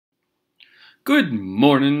Good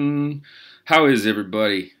morning. How is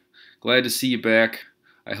everybody? Glad to see you back.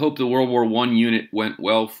 I hope the World War I unit went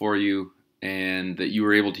well for you and that you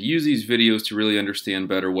were able to use these videos to really understand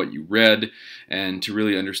better what you read and to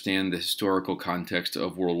really understand the historical context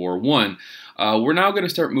of World War I. We're now going to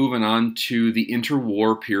start moving on to the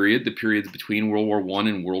interwar period, the periods between World War I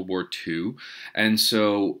and World War II. And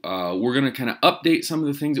so we're going to kind of update some of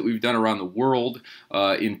the things that we've done around the world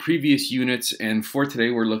in previous units. And for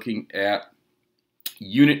today, we're looking at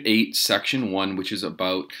Unit 8, Section 1, which is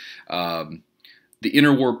about the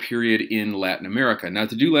interwar period in Latin America. Now,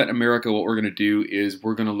 to do Latin America, what we're going to do is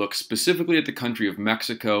we're going to look specifically at the country of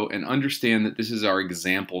Mexico and understand that this is our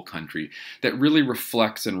example country that really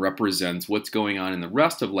reflects and represents what's going on in the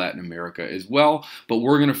rest of Latin America as well, but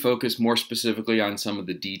we're going to focus more specifically on some of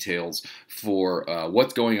the details for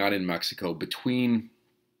what's going on in Mexico between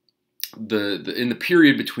in the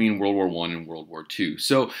period between World War I and World War II.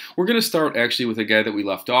 So we're going to start actually with a guy that we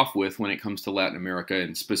left off with when it comes to Latin America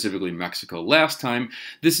and specifically Mexico last time.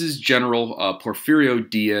 This is General Porfirio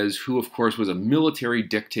Diaz, who of course was a military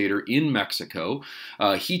dictator in Mexico.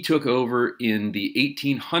 He took over in the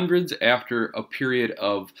 1800s after a period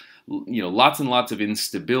of lots and lots of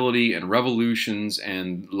instability and revolutions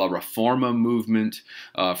and La Reforma movement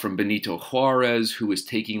from Benito Juarez, who was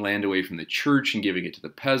taking land away from the church and giving it to the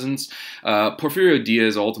peasants. Porfirio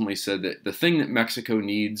Diaz ultimately said that the thing that Mexico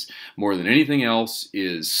needs more than anything else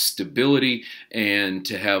is stability and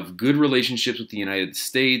to have good relationships with the United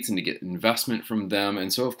States and to get investment from them.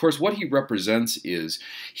 And so, of course, what he represents is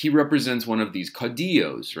he represents one of these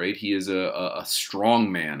caudillos, right? He is a strong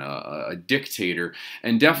man, a dictator,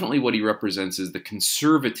 and definitely what he represents is the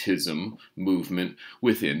conservatism movement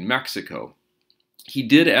within Mexico. He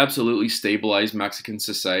did absolutely stabilize Mexican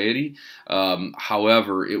society.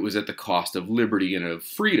 However, it was at the cost of liberty and of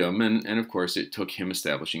freedom, and of course it took him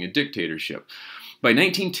establishing a dictatorship. By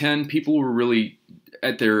 1910, people were really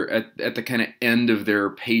at the kind of end of their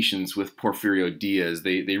patience with Porfirio Diaz.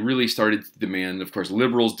 They really started to demand, of course,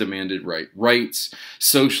 liberals demanded rights,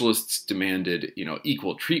 socialists demanded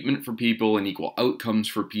equal treatment for people and equal outcomes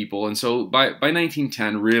for people, and so by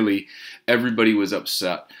 1910, really everybody was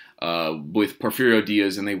upset with Porfirio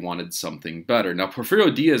Diaz, and they wanted something better. Now,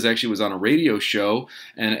 Porfirio Diaz actually was on a radio show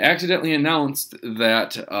and accidentally announced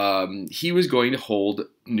that he was going to hold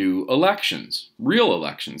new elections, real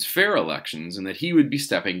elections, fair elections, and that he would be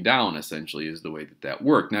stepping down, essentially, is the way that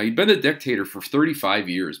worked. Now, he'd been a dictator for 35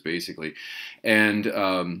 years, basically, and,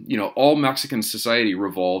 all Mexican society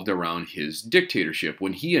revolved around his dictatorship.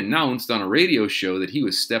 When he announced on a radio show that he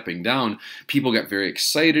was stepping down, people got very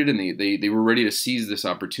excited, and they were ready to seize this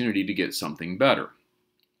opportunity to get something better.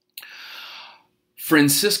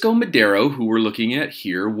 Francisco Madero, who we're looking at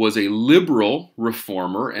here, was a liberal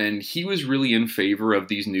reformer, and he was really in favor of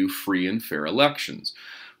these new free and fair elections.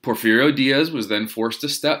 Porfirio Diaz was then forced to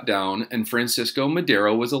step down, and Francisco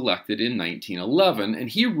Madero was elected in 1911, and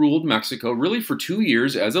he ruled Mexico really for 2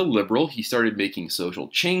 years as a liberal. He started making social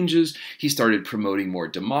changes, he started promoting more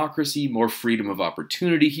democracy, more freedom of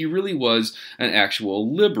opportunity. He really was an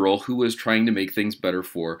actual liberal who was trying to make things better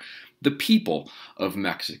for the people of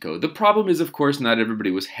Mexico. The problem is, of course, not everybody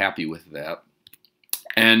was happy with that.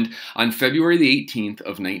 And on February the 18th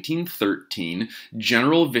of 1913,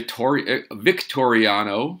 General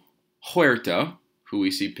Victoriano Huerta, who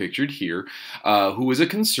we see pictured here, who was a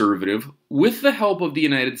conservative, with the help of the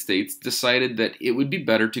United States, decided that it would be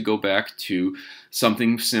better to go back to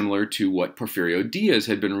something similar to what Porfirio Diaz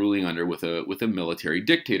had been ruling under with a military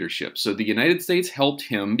dictatorship. So the United States helped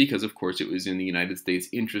him because, of course, it was in the United States'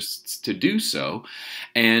 interests to do so,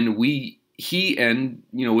 and he and,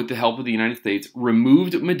 with the help of the United States,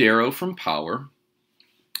 removed Madero from power.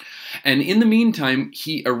 And in the meantime,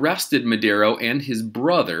 he arrested Madero and his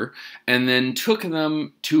brother and then took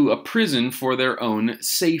them to a prison for their own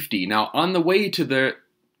safety. Now, on the way to the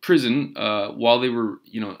prison, while they were,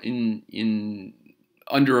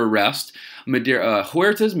 under arrest,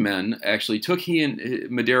 Huerta's men actually took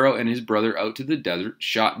Madero and his brother out to the desert,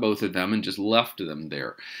 shot both of them, and just left them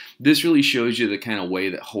there. This really shows you the kind of way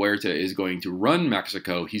that Huerta is going to run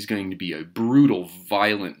Mexico. He's going to be a brutal,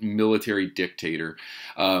 violent military dictator.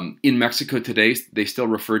 In Mexico today, they still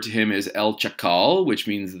refer to him as El Chacal, which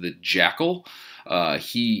means the jackal.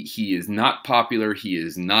 He is not popular. He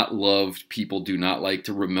is not loved. People do not like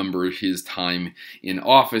to remember his time in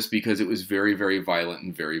office because it was very, very violent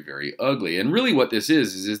and very, very ugly. And really what this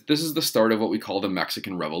is this is the start of what we call the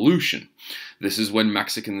Mexican Revolution. This is when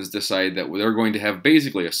Mexicans decide that they're going to have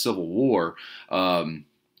basically a civil war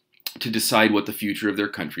to decide what the future of their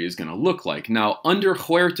country is going to look like. Now, under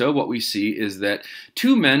Huerta, what we see is that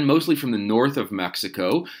two men, mostly from the north of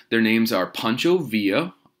Mexico, their names are Pancho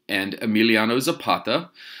Villa and Emiliano Zapata.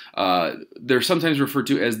 They're sometimes referred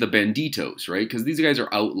to as the banditos, right? Because these guys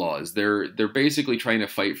are outlaws. They're basically trying to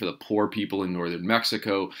fight for the poor people in northern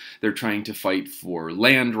Mexico. They're trying to fight for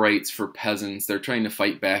land rights for peasants. They're trying to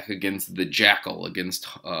fight back against the Chacal, against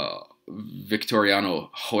Victoriano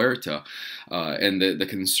Huerta, and the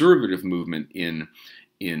conservative movement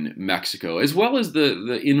in Mexico, as well as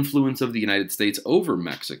the influence of the United States over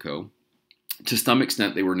Mexico. To some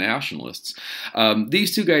extent, they were nationalists.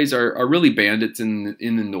 These two guys are really bandits in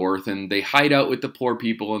the north, and they hide out with the poor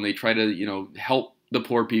people, and they try to, help the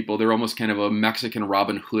poor people. They're almost kind of a Mexican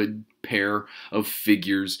Robin Hood pair of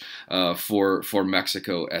figures for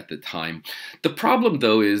Mexico at the time. The problem,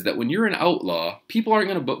 though, is that when you're an outlaw, people aren't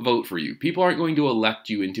going to vote for you. People aren't going to elect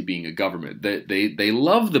you into being a government. They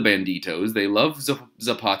love the banditos. They love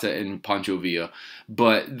Zapata and Pancho Villa,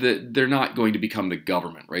 but they're not going to become the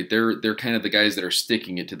government, right? They're kind of the guys that are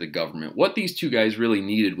sticking it to the government. What these two guys really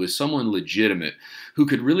needed was someone legitimate who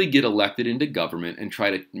could really get elected into government and try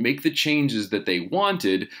to make the changes that they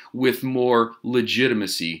wanted with more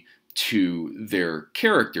legitimacy to their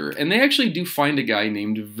character. And they actually do find a guy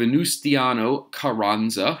named Venustiano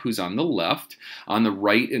Carranza, who's on the left. On the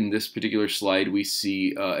right in this particular slide, we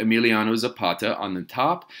see Emiliano Zapata on the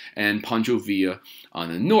top and Pancho Villa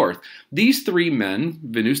on the north. These three men,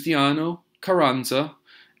 Venustiano Carranza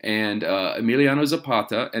and Emiliano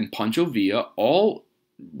Zapata and Pancho Villa, all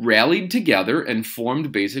rallied together and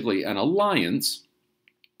formed basically an alliance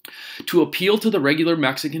to appeal to the regular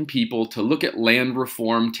Mexican people to look at land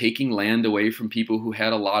reform, taking land away from people who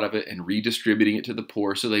had a lot of it and redistributing it to the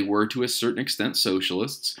poor, so they were to a certain extent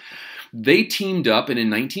socialists. They teamed up, and in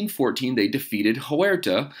 1914 they defeated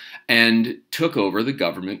Huerta and took over the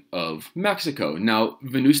government of Mexico. Now,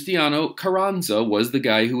 Venustiano Carranza was the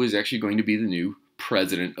guy who was actually going to be the new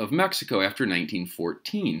president of Mexico after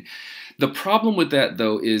 1914. The problem with that,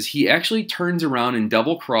 though, is he actually turns around and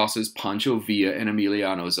double crosses Pancho Villa and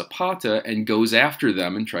Emiliano Zapata and goes after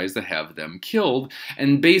them and tries to have them killed.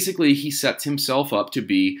 And basically, he sets himself up to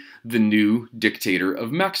be the new dictator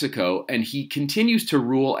of Mexico. And he continues to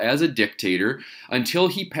rule as a dictator until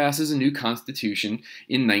he passes a new constitution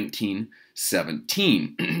in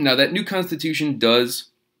 1917. Now, that new constitution does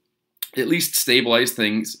at least stabilize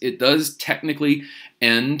things. It does technically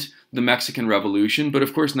end the Mexican Revolution, but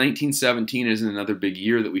of course 1917 is another big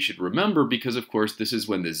year that we should remember because of course this is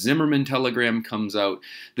when the Zimmerman telegram comes out.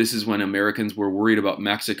 This is when Americans were worried about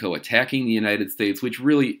Mexico attacking the United States, which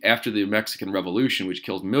really, after the Mexican Revolution, which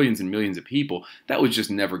killed millions and millions of people, that was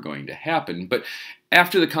just never going to happen. But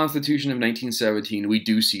after the Constitution of 1917, we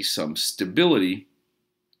do see some stability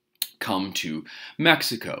come to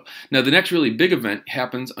Mexico. Now, the next really big event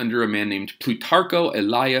happens under a man named Plutarco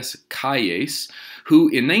Elias Calles, who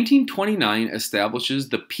in 1929 establishes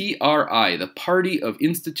the PRI, the Party of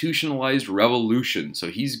Institutionalized Revolution. So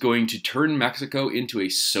he's going to turn Mexico into a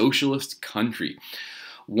socialist country.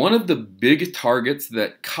 One of the big targets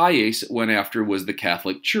that Calles went after was the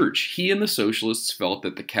Catholic Church. He and the socialists felt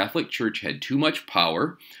that the Catholic Church had too much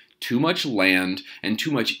power, too much land, and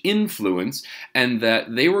too much influence, and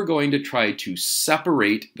that they were going to try to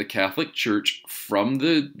separate the Catholic Church from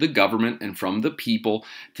the government and from the people,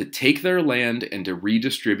 to take their land and to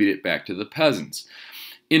redistribute it back to the peasants.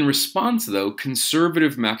 In response, though,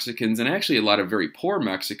 conservative Mexicans, and actually a lot of very poor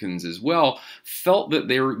Mexicans as well, felt that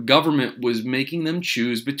their government was making them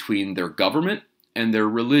choose between their government and their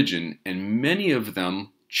religion, and many of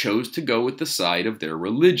them chose to go with the side of their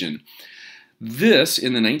religion. This,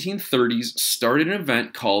 in the 1930s, started an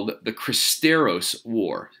event called the Cristeros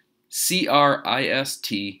War. Cristeros,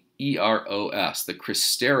 the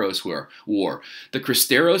Cristeros War. The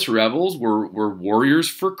Cristeros rebels were warriors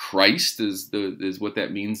for Christ, is what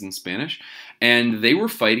that means in Spanish, and they were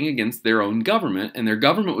fighting against their own government, and their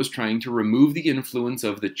government was trying to remove the influence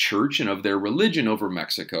of the church and of their religion over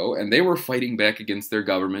Mexico, and they were fighting back against their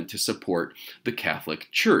government to support the Catholic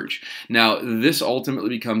Church. Now, this ultimately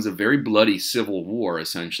becomes a very bloody civil war,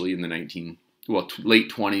 essentially, in the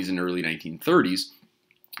late 20s and early 1930s.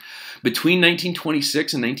 Between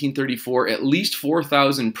 1926 and 1934, at least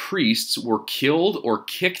 4,000 priests were killed or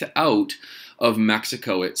kicked out of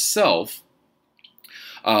Mexico itself.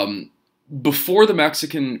 Before the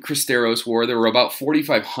Mexican Cristeros War, there were about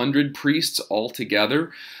 4,500 priests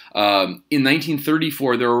altogether. In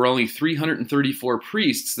 1934, there were only 334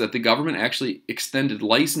 priests that the government actually extended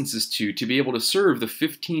licenses to be able to serve the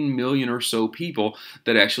 15 million or so people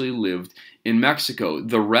that actually lived in Mexico.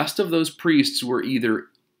 The rest of those priests were either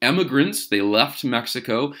Emigrants, they left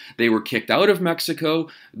Mexico, they were kicked out of Mexico,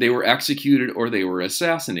 they were executed, or they were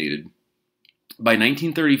assassinated. By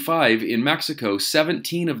 1935, in Mexico,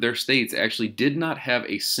 17 of their states actually did not have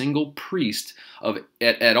a single priest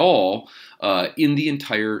at all in the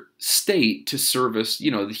entire state to service, the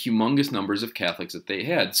humongous numbers of Catholics that they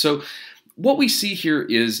had. So what we see here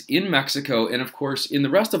is in Mexico, and of course in the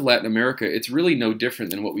rest of Latin America, it's really no different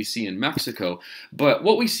than what we see in Mexico. But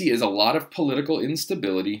what we see is a lot of political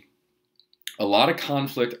instability, a lot of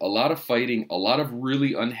conflict, a lot of fighting, a lot of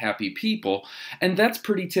really unhappy people, and that's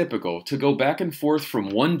pretty typical, to go back and forth from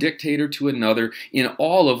one dictator to another in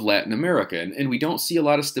all of Latin America. And we don't see a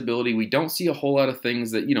lot of stability. We don't see a whole lot of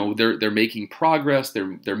things that, they're making progress,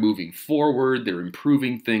 they're moving forward, they're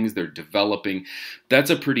improving things, they're developing.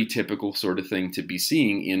 That's a pretty typical sort of thing to be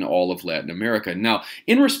seeing in all of Latin America. Now,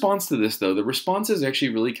 in response to this, though, the response is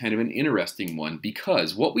actually really kind of an interesting one,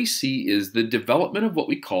 because what we see is the development of what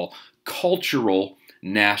we call cultural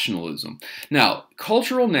nationalism. Now,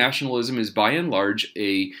 cultural nationalism is by and large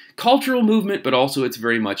a cultural movement, but also it's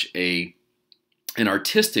very much an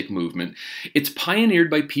artistic movement. It's pioneered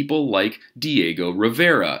by people like Diego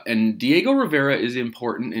Rivera. And Diego Rivera is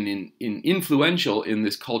important and influential in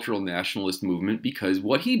this cultural nationalist movement because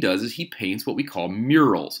what he does is he paints what we call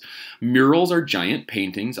murals. Murals are giant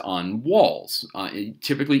paintings on walls,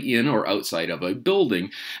 typically in or outside of a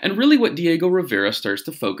building. And really what Diego Rivera starts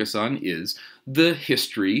to focus on is the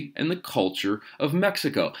history and the culture of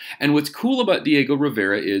Mexico. And what's cool about Diego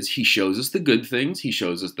Rivera is he shows us the good things, he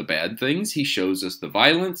shows us the bad things, he shows us the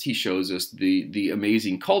violence, he shows us the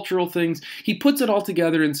amazing cultural things. He puts it all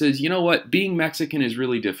together and says, you know what, being Mexican is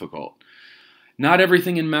really difficult. Not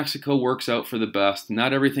everything in Mexico works out for the best,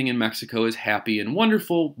 not everything in Mexico is happy and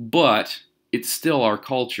wonderful, but it's still our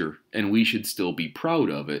culture, and we should still be proud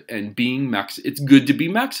of it. And it's good to be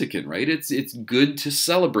Mexican, right? It's good to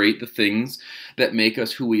celebrate the things that make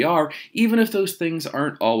us who we are, even if those things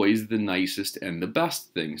aren't always the nicest and the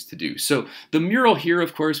best things to do. So the mural here,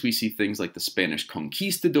 of course, we see things like the Spanish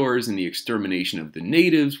conquistadors and the extermination of the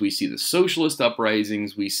natives. We see the socialist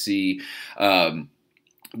uprisings. We see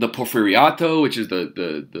the Porfiriato, which is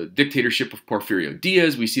the dictatorship of Porfirio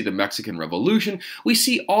Diaz. We see the Mexican Revolution. We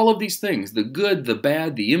see all of these things, the good, the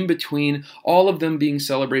bad, the in-between, all of them being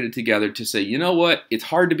celebrated together to say, you know what, it's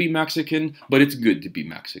hard to be Mexican, but it's good to be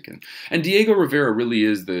Mexican. And Diego Rivera really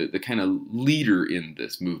is the kind of leader in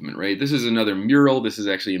this movement, right? This is another mural. This is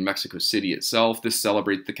actually in Mexico City itself. This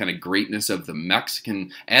celebrates the kind of greatness of the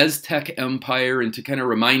Mexican Aztec Empire and to kind of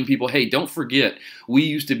remind people, hey, don't forget, we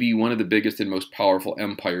used to be one of the biggest and most powerful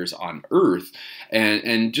empires on earth,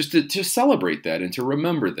 and just to celebrate that and to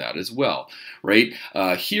remember that as well, right?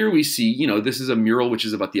 Here we see, this is a mural which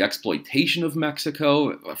is about the exploitation of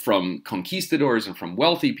Mexico from conquistadors and from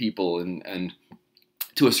wealthy people, and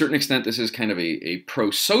to a certain extent, this is kind of a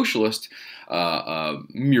pro-socialist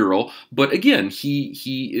mural, but again,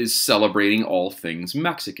 he is celebrating all things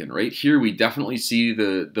Mexican, right? Here we definitely see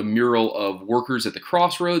the mural of workers at the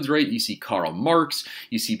crossroads, right? You see Karl Marx,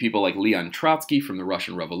 you see people like Leon Trotsky from the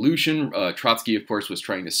Russian Revolution. Trotsky, of course, was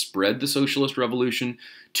trying to spread the socialist revolution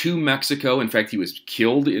to Mexico. In fact, he was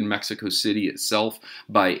killed in Mexico City itself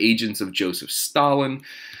by agents of Joseph Stalin.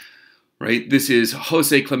 Right? This is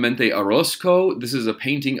Jose Clemente Orozco. This is a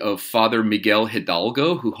painting of Father Miguel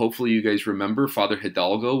Hidalgo, who hopefully you guys remember. Father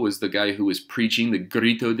Hidalgo was the guy who was preaching the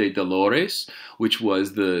Grito de Dolores, which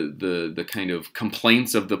was the kind of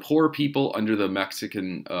complaints of the poor people under the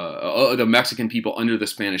Mexican people under the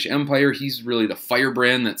Spanish Empire. He's really the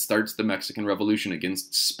firebrand that starts the Mexican Revolution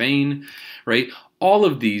against Spain, right? All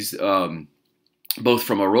of these both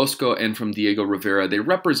from Orozco and from Diego Rivera, they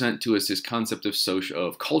represent to us this concept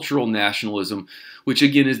of cultural nationalism, which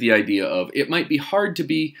again is the idea of it might be hard to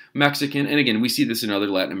be Mexican, and again we see this in other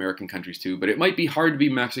Latin American countries too, but it might be hard to be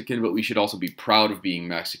Mexican, but we should also be proud of being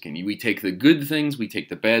Mexican. We take the good things, we take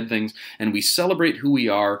the bad things, and we celebrate who we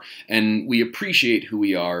are, and we appreciate who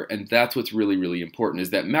we are, and that's what's really, really important, is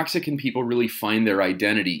that Mexican people really find their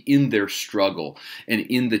identity in their struggle and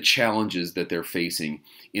in the challenges that they're facing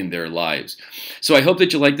in their lives. So I hope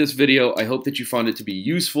that you liked this video. I hope that you found it to be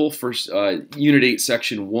useful for Unit 8,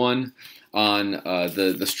 Section 1 on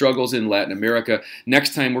the struggles in Latin America.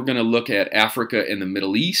 Next time we're going to look at Africa and the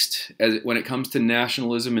Middle East when it comes to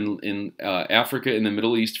nationalism in Africa and the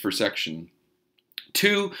Middle East for Section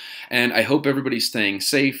 2, and I hope everybody's staying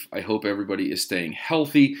safe. I hope everybody is staying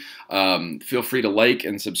healthy. Feel free to like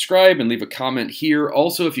and subscribe and leave a comment here.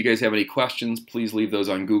 Also, if you guys have any questions, please leave those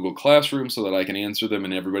on Google Classroom so that I can answer them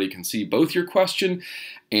and everybody can see both your question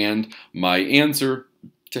and my answer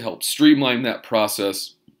to help streamline that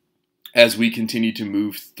process as we continue to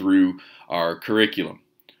move through our curriculum.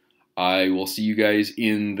 I will see you guys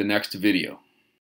in the next video.